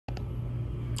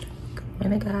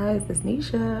Hey guys, it's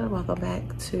Neisha. Welcome back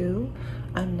to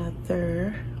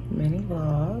another mini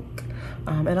vlog.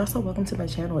 And also welcome to my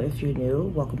channel if you're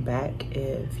new. Welcome back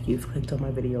if you've clicked on my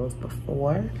videos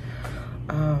before.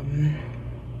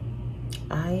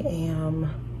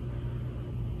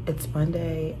 It's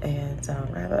Monday and I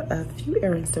have a few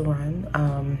errands to run.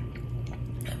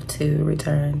 I have to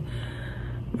return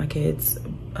my kids'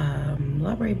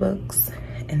 library books,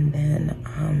 and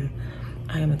then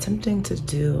I am attempting to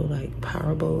do like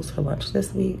power bowls for lunch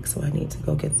this week, so I need to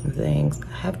go get some things.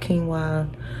 I have quinoa.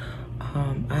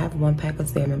 I have 1 pack of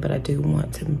salmon, but I do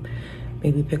want to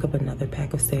maybe pick up another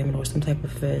pack of salmon or some type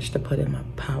of fish to put in my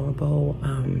power bowl.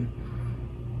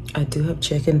 I do have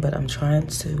chicken, but I'm trying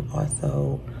to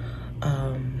also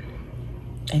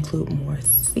include more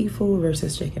seafood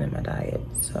versus chicken in my diet.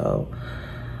 So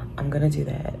I'm gonna do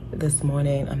that this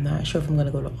morning. I'm not sure if I'm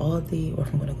gonna go to Aldi or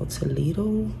if I'm gonna go to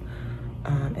Lidl.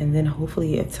 And then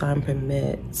hopefully if time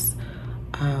permits,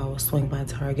 I'll swing by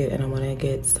Target and I wanna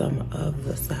get some of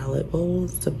the salad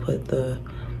bowls to put the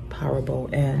power bowl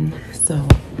in. So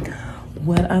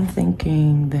what I'm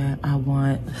thinking that I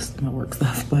want, this is my work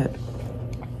stuff, but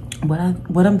what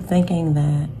I'm thinking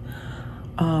that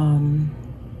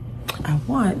I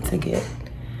want to get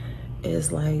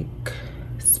is like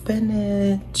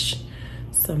spinach,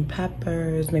 some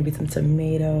peppers, maybe some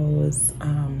tomatoes,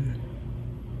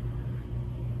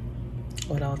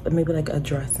 what else? Maybe like a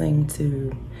dressing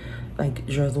to like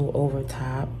drizzle over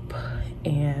top,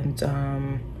 and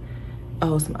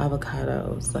oh, some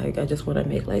avocados. Like I just want to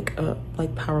make like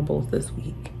power bowls this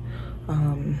week,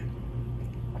 and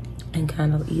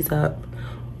kind of ease up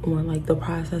on like the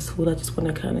processed food. I just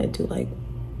want to kind of do like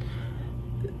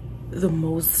the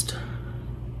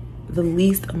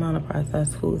least amount of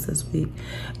processed foods this week,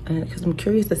 and because I'm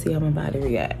curious to see how my body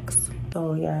reacts.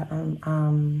 So yeah,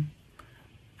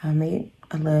 I made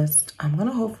a list. I'm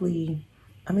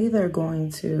either going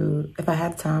to, if I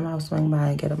have time, I'll swing by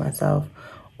and get it myself,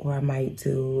 or I might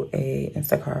do a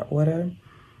Instacart order.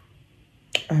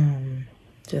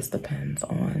 Just depends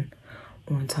on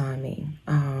timing.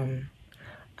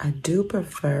 I do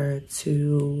prefer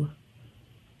to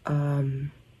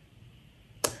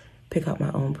pick up my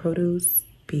own produce,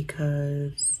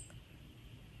 because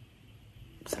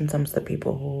sometimes the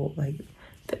people who like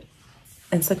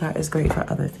Instacart is great for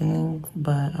other things,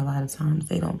 but a lot of times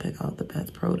they don't pick out the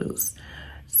best produce.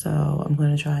 So I'm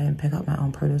going to try and pick up my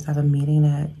own produce. I have a meeting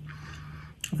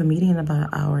in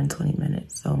about 1 hour and 20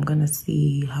 minutes. So I'm going to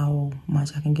see how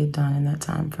much I can get done in that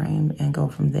time frame and go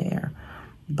from there.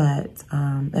 But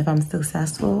if I'm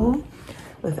successful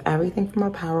with everything from my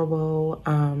power bowl,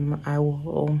 I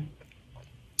will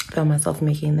film myself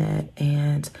making that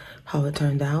and how it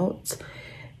turned out.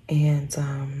 And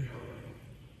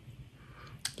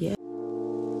yeah.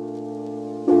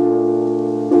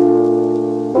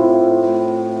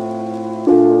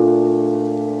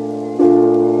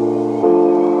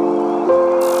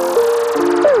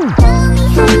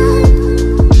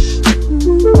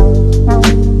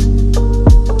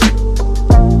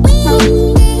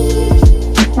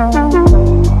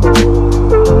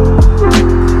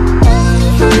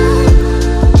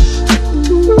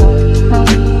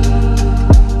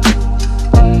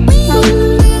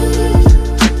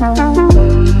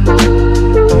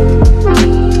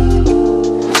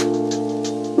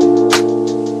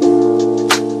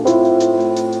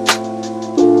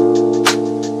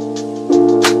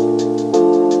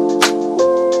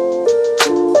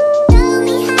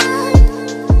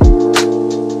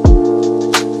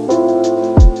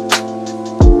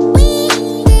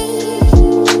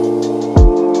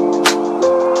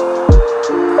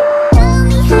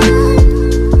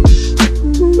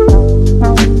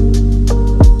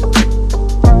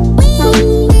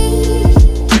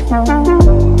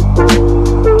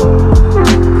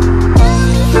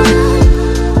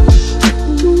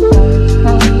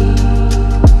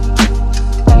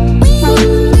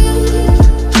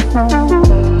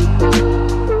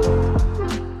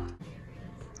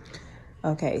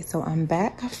 Okay, so I'm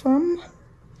back from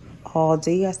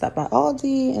Aldi. I stopped by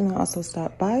Aldi and I also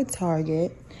stopped by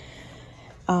Target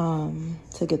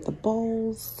to get the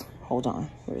bowls. Hold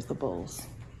on, where's the bowls?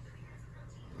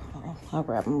 Oh, I'll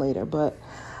grab them later. But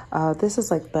this is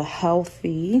like the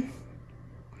healthy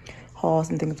hauls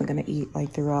and things I'm gonna eat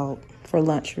like for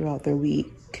lunch throughout the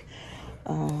week.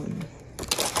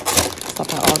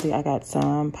 Stopped by Aldi. I got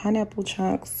some pineapple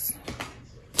chunks.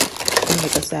 I'm gonna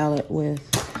make a salad with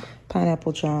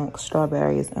pineapple chunks,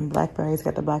 strawberries, and blackberries.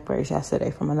 Got the blackberries yesterday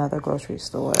from another grocery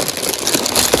store.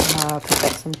 Picked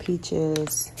up some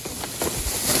peaches.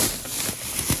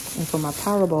 And for my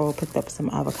power bowl, picked up some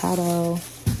avocado.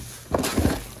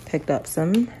 picked up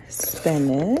some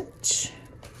spinach,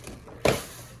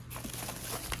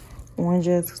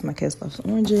 oranges, because my kids love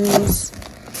oranges.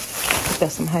 Picked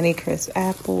up some Honeycrisp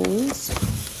apples.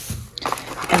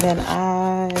 And then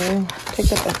I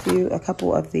picked up a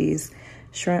couple of these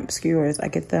shrimp skewers. I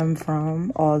get them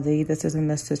from Aldi. This is in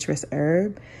the citrus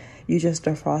herb. You just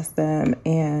defrost them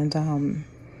and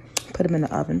put them in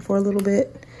the oven for a little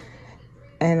bit.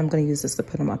 And I'm gonna use this to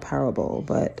put in my power bowl,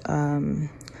 but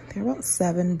they're about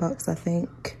 $7, I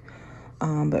think.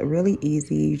 But really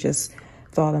easy. You just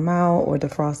thaw them out or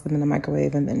defrost them in the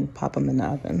microwave and then pop them in the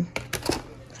oven.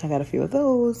 I got a few of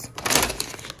those.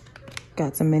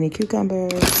 Got some mini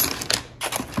cucumbers.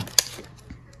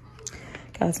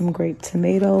 Got some grape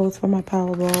tomatoes for my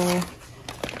power bowl.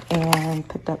 And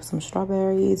picked up some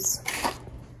strawberries.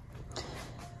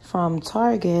 From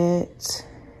Target,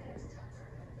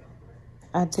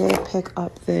 I did pick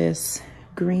up this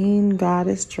green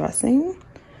goddess dressing.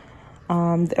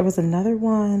 There was another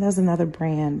one, there's another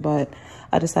brand, but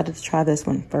I decided to try this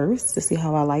one first to see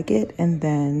how I like it. And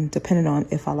then depending on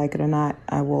if I like it or not,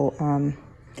 I will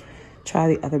try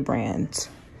the other brand.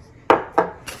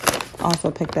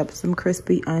 Also picked up some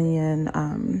crispy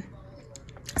onion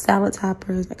salad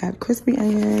toppers. I got crispy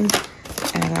onions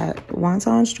and I got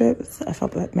wonton strips. I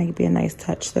felt that might be a nice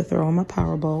touch to throw in my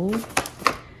power bowl.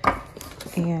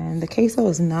 And the queso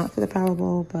is not for the power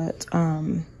bowl, but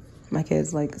my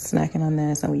kids like snacking on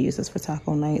this and we use this for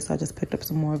taco night, so I just picked up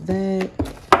some more of that.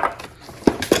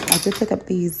 I did pick up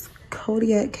these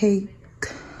Kodiak cake,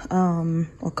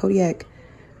 or Kodiak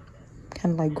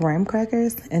kind of like graham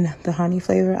crackers and the honey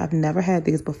flavor. I've never had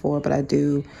these before, but I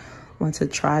do want to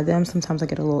try them. Sometimes I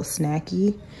get a little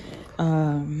snacky,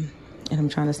 and I'm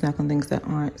trying to snack on things that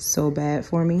aren't so bad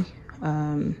for me.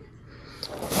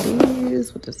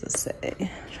 These, what does this say? I'm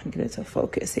trying to get it to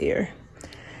focus here.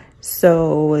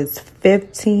 So it's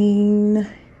 15,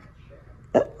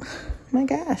 oh my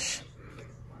gosh,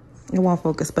 it won't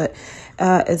focus, but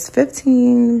it's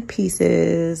 15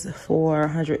 pieces for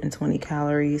 120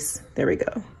 calories. There we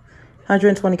go.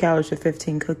 120 calories for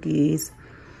 15 cookies.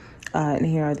 And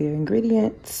here are the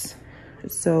ingredients.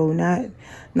 So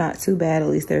not too bad. At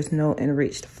least there's no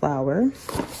enriched flour.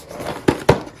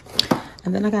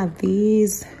 And then I got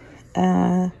these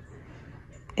in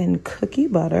cookie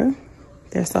butter.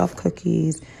 They're soft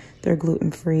cookies. They're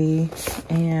gluten-free.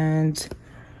 And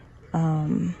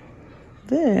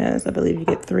this, I believe you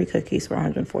get 3 cookies for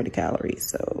 140 calories.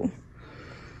 So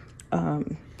I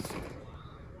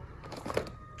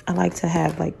like to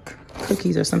have like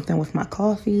cookies or something with my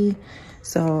coffee.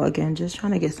 So again, just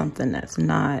trying to get something that's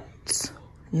not,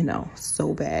 you know,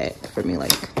 so bad for me,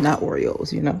 like not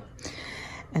Oreos, you know.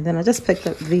 And then I just picked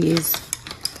up these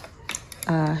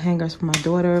hangers for my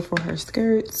daughter for her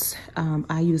skirts.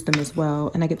 I use them as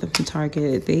well, and I get them from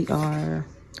Target. They are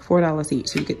 $4 each,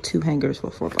 so you get 2 hangers for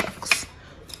 $4.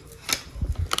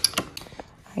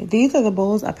 All right, these are the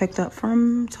bowls I picked up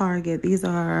from Target. These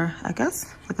are, I guess,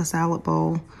 like a salad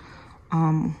bowl.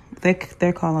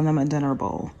 They're calling them a dinner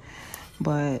bowl,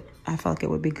 but I felt like it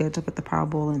would be good to put the power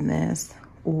bowl in this,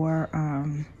 or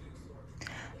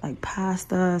like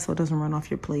pasta, so it doesn't run off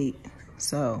your plate.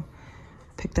 So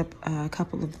picked up a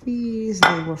couple of these.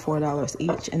 They were $4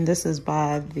 each, and this is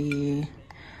by the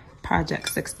Project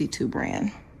 62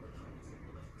 brand.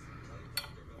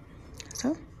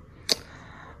 So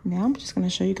now I'm just going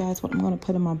to show you guys what I'm going to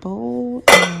put in my bowl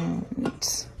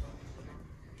and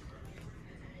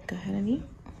go ahead and eat.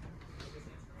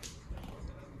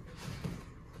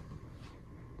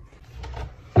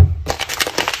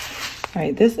 All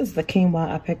right, this is the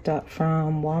quinoa I picked up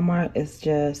from Walmart. It's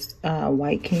just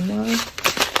white quinoa.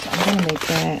 So I'm gonna make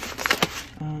that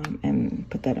and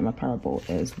put that in my power bowl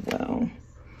as well.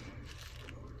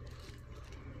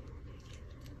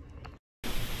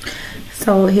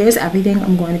 So here's everything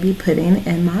I'm going to be putting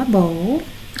in my bowl.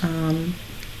 And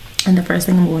the first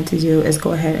thing I'm going to do is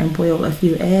go ahead and boil a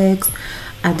few eggs.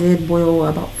 I did boil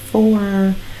about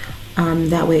 4.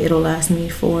 That way it'll last me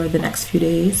for the next few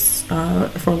days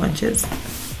for lunches.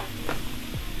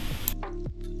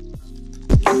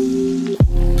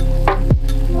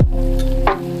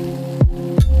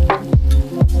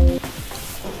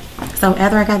 So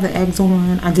after I got the eggs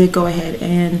on, I did go ahead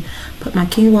and put my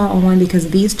quinoa on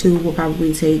because these two will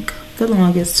probably take the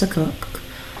longest to cook.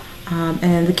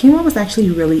 And the quinoa was actually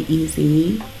really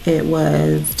easy. It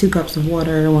was 2 cups of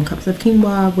water, 1 cup of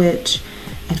quinoa, which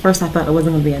at first I thought it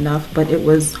wasn't gonna be enough, but it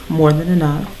was more than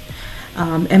enough.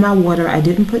 In my water, I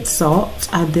didn't put salt.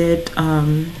 I did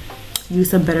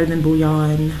use some Better Than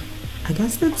Bouillon. I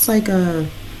guess it's like a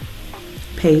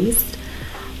paste,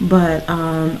 but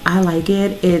I like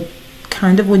it. It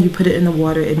kind of, when you put it in the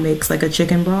water, it makes like a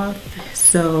chicken broth.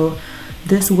 So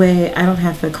this way I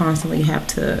don't constantly have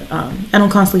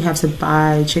to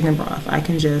buy chicken broth. I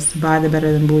can just buy the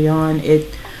Better Than bouillon.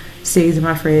 It stays in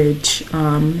my fridge.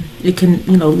 It can,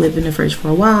 you know, live in the fridge for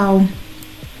a while,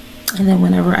 and then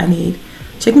whenever I need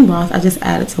chicken broth, I just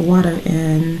add it to water,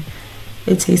 and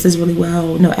it tastes really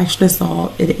well. No extra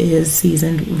salt. It is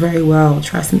seasoned very well.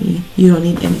 Trust me, you don't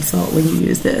need any salt when you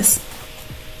use this.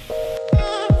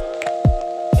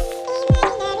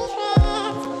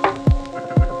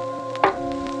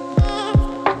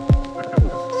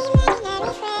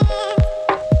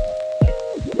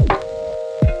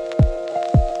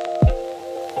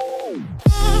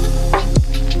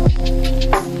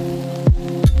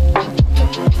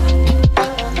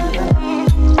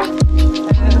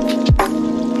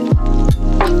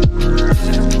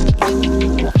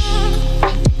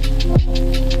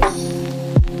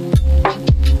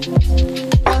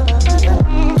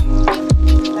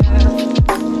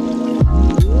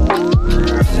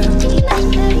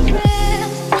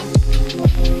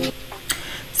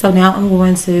 So now I'm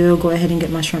going to go ahead and get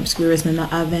my shrimp skewers in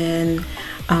the oven.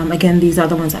 Again, these are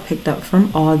the ones I picked up from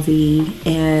Aldi,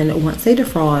 and once they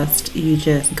defrost, you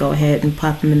just go ahead and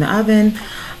pop them in the oven.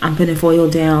 I'm putting foil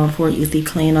down for easy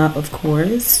cleanup, of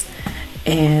course.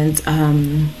 And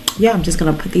yeah, I'm just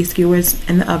gonna put these skewers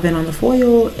in the oven on the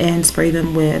foil and spray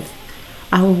them with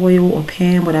olive oil or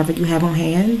pan, whatever you have on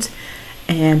hand,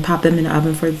 and pop them in the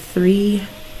oven for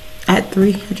at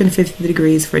 350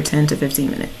 degrees for 10 to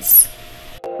 15 minutes.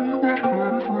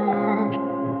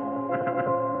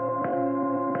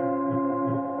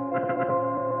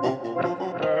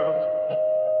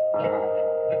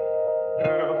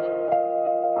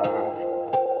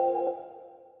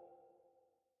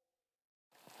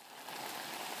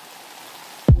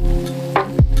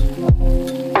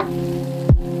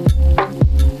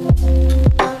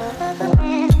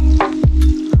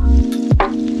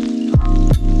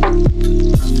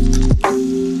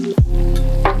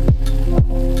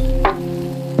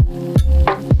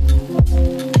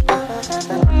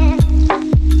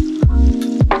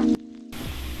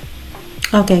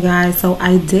 Okay guys, so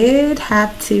I did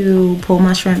have to pull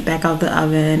my shrimp back out the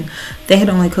oven. They had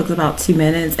only cooked about 2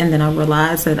 minutes, and then I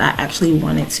realized that I actually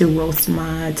wanted to roast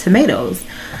my tomatoes.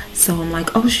 So I'm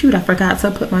like, oh shoot, I forgot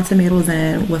to put my tomatoes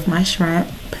in with my shrimp.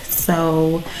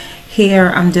 So here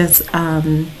I'm just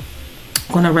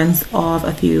gonna rinse off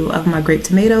a few of my grape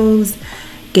tomatoes,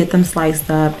 get them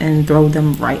sliced up, and throw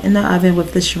them right in the oven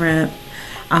with the shrimp.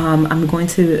 I'm going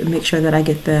to make sure that I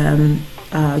get them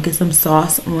get some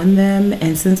sauce on them,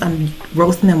 and since I'm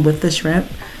roasting them with the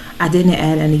shrimp, I didn't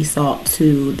add any salt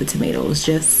to the tomatoes,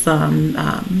 just some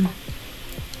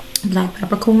black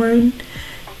peppercorn,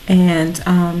 and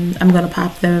I'm gonna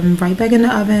pop them right back in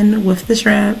the oven with the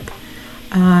shrimp,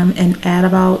 and add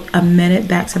about a minute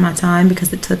back to my time,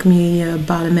 because it took me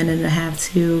about a minute and a half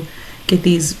to get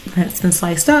these rinsed and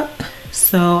sliced up.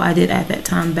 So I did add that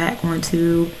time back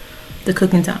onto the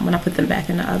cooking time when I put them back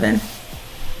in the oven.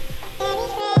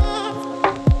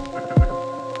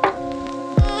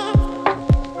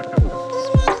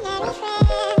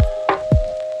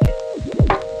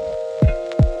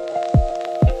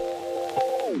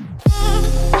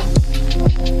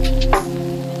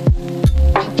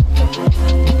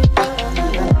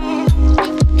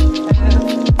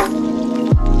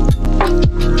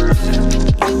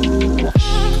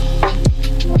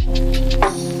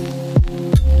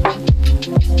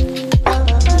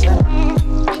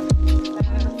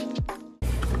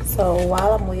 So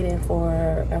while I'm waiting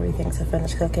for everything to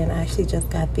finish cooking, I actually just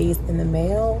got these in the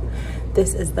mail.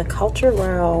 This is the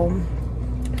Cultural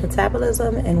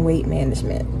Metabolism and Weight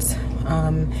Management.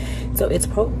 So it's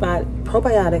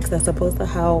probiotics that's supposed to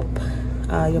help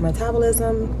your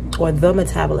metabolism, or the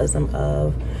metabolism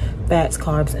of fats,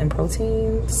 carbs, and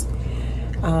proteins.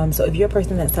 So if you're a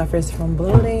person that suffers from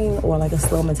bloating or like a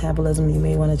slow metabolism, you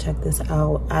may want to check this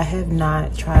out. I have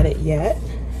not tried it yet,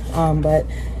 but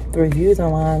the reviews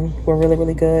online were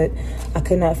really good. I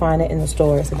could not find it in the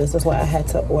store, so this is why I had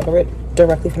to order it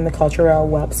directly from the Cultural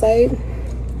website.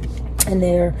 And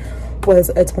there was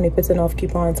a 20% off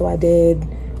coupon, so I did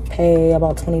pay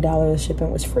about $20.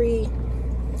 Shipping was free,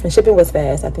 and shipping was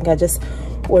fast. I think I just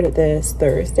ordered this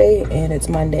Thursday and it's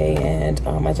Monday, and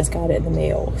I just got it in the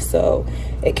mail, so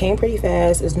it came pretty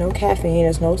fast. There's no caffeine,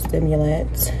 there's no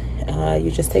stimulants.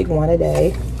 You just take one a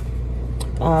day,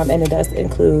 and it does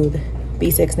include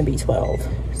B6 and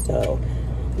B12. So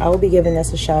I will be giving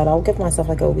this a shot. I'll give myself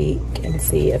like a week and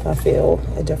see if I feel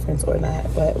a difference or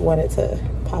not, but wanted to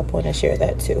pop on and share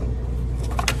that too.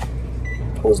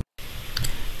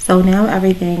 So now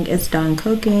everything is done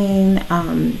cooking.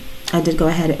 I did go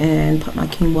ahead and put my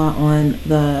quinoa on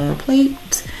the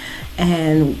plate,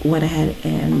 and went ahead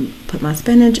and put my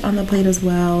spinach on the plate as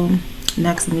well.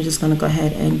 Next, I'm just gonna go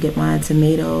ahead and get my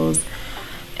tomatoes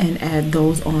and add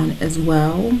those on as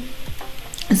well.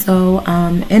 So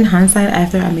in hindsight,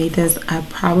 after I made this, I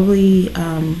probably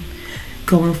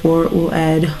going forward will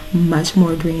add much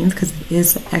more greens, because it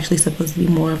is actually supposed to be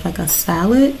more of like a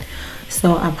salad.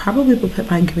 So I probably will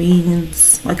put my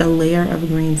greens, like a layer of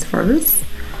greens first,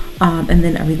 and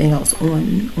then everything else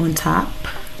on top.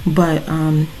 But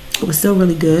it was still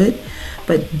really good,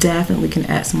 but definitely can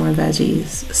add some more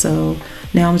veggies. So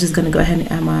now I'm just gonna go ahead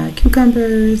and add my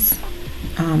cucumbers,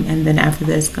 and then after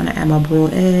this, gonna add my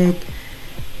boiled egg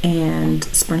and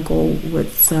sprinkle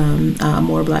with some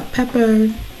more black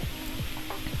pepper,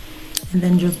 and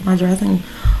then just my dressing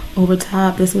over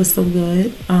top. This was so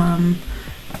good.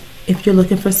 If you're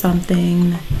looking for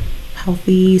something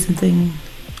healthy, something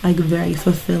like very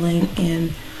fulfilling,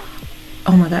 and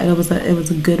oh my god, it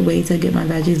was a good way to get my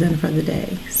veggies in for the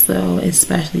day. So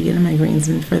especially getting my greens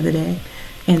in for the day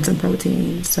and some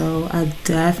protein. So I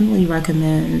definitely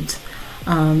recommend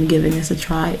giving this a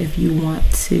try if you want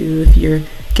to, if you're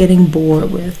getting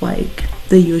bored with like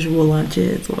the usual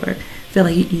lunches or feel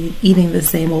like you're eating the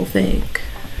same old thing.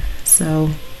 So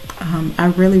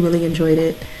I really enjoyed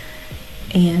it,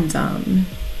 and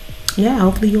yeah,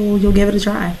 hopefully you'll give it a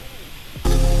try.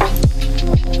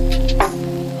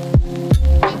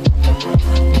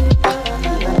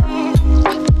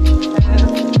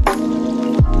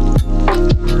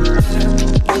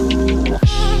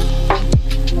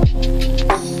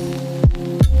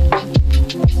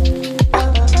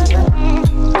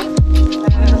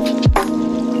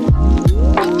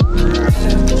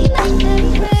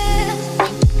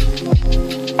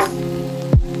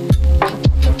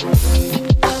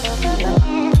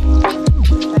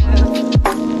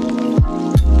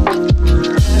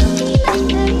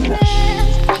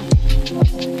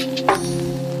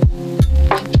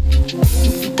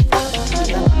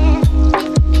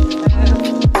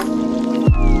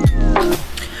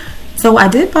 So I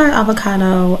did buy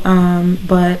avocado,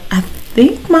 but I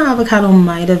think my avocado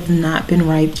might have not been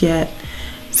ripe yet.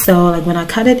 So like when I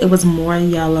cut it, it was more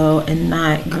yellow and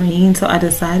not green. So I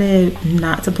decided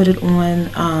not to put it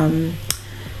on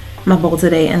my bowl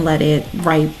today and let it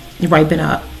ripen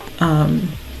up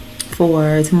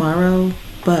for tomorrow.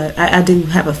 But I do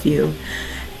have a few.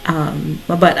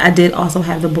 But I did also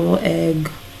have the boiled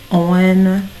egg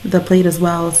on the plate as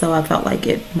well, so I felt like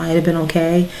it might have been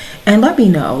okay. And let me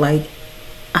know, like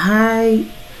I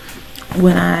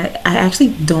actually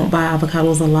don't buy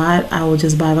avocados a lot. I will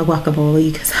just buy the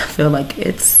guacamole because I feel like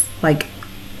it's like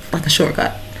a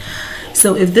shortcut.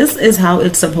 So if this is how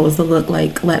it's supposed to look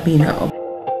like, let me know.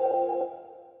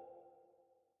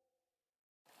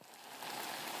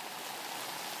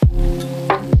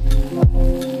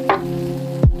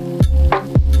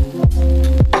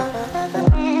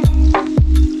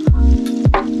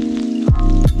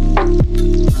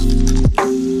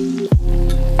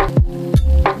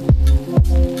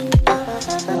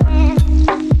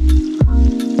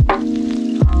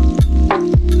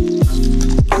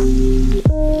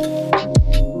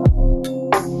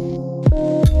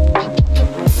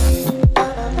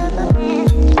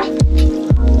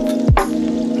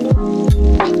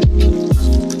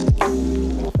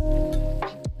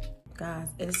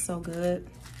 It's so good.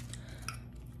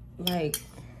 Like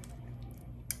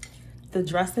the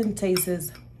dressing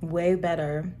tastes way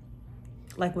better,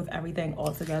 like with everything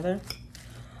all together.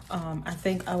 I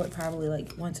think I would probably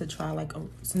like want to try like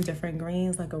some different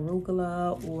greens, like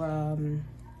arugula or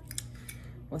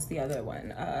what's the other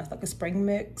one? Like a spring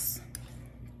mix.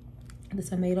 The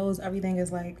tomatoes, everything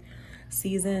is like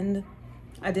seasoned.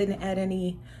 I didn't add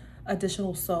any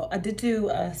additional salt. I did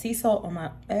do sea salt on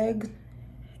my eggs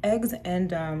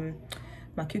and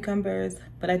my cucumbers,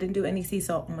 but I didn't do any sea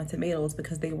salt on my tomatoes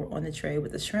because they were on the tray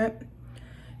with the shrimp.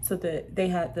 So they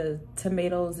had the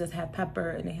tomatoes just have pepper,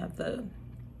 and they have the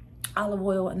olive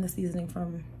oil and the seasoning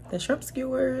from the shrimp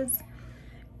skewers.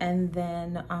 And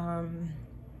then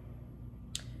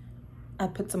I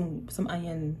put some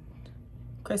onion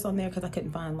crisp on there because I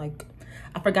couldn't find, like,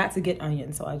 I forgot to get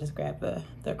onion, so I just grabbed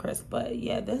the crisp. But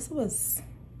yeah, this is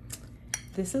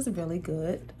really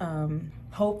good.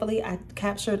 Hopefully I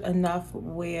captured enough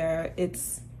where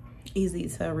it's easy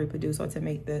to reproduce or to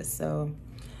make this. So,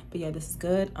 but yeah, this is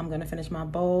good. I'm gonna finish my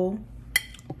bowl.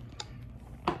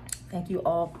 Thank you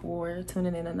all for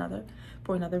tuning in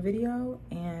for another video,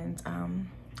 and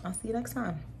I'll see you next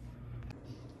time.